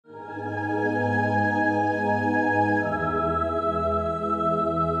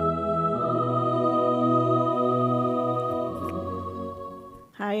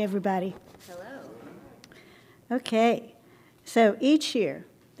everybody. Hello. Okay, so each year,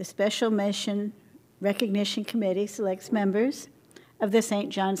 the Special Mission Recognition Committee selects members of the St.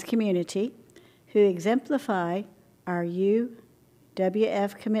 John's community who exemplify our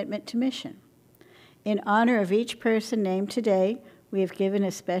UWF commitment to mission. In honor of each person named today, we have given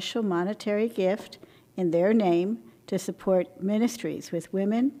a special monetary gift in their name to support ministries with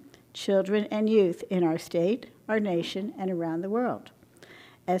women, children, and youth in our state, our nation, and around the world.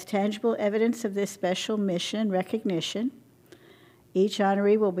 As tangible evidence of this special mission recognition, each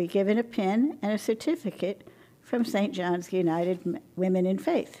honoree will be given a pin and a certificate from St. John's United Women in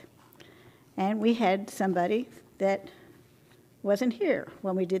Faith. And we had somebody that wasn't here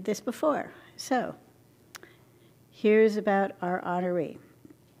when we did this before. So here's about our honoree.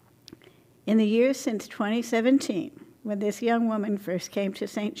 In the years since 2017, when this young woman first came to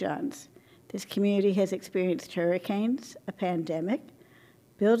St. John's, this community has experienced hurricanes, a pandemic,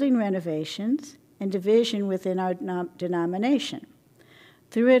 building renovations, and division within our denomination.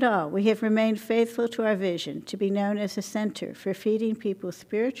 Through it all, we have remained faithful to our vision to be known as a center for feeding people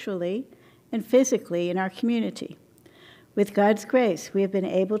spiritually and physically in our community. With God's grace, we have been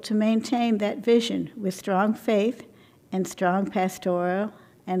able to maintain that vision with strong faith and strong pastoral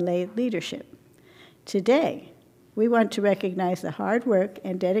and lay leadership. Today, we want to recognize the hard work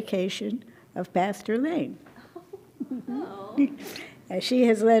and dedication of Pastor Lane, as she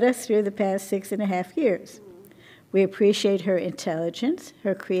has led us through the past 6.5 years. We appreciate her intelligence,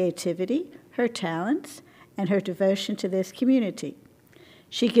 her creativity, her talents, and her devotion to this community.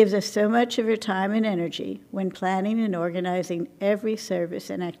 She gives us so much of her time and energy when planning and organizing every service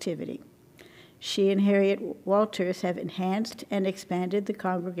and activity. She and Harriet Walters have enhanced and expanded the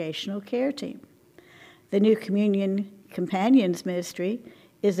congregational care team. The new Communion Companions Ministry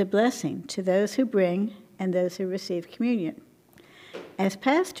is a blessing to those who bring and those who receive communion. As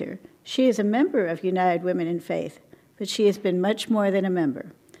pastor, she is a member of United Women in Faith, but she has been much more than a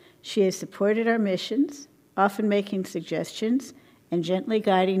member. She has supported our missions, often making suggestions and gently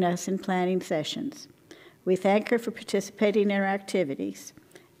guiding us in planning sessions. We thank her for participating in our activities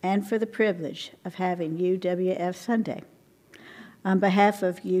and for the privilege of having UWF Sunday. On behalf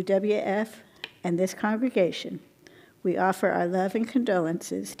of UWF and this congregation, we offer our love and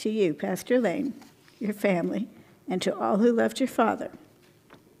condolences to you, Pastor Lane, your family, and to all who loved your father.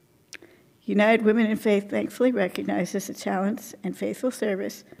 United Women in Faith thankfully recognizes the talents and faithful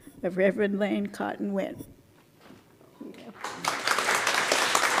service of Reverend Lane Cotton-Winn. We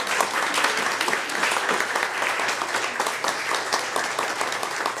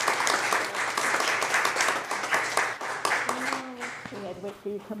had to wait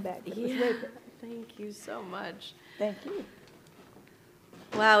till you come back. Yeah, thank you so much. Thank you.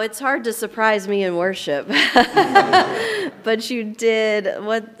 Wow, it's hard to surprise me in worship, but you did.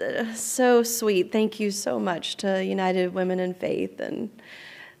 So sweet. Thank you so much to United Women in Faith and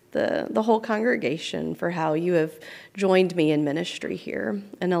the whole congregation for how you have joined me in ministry here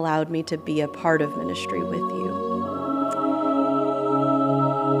and allowed me to be a part of ministry with you.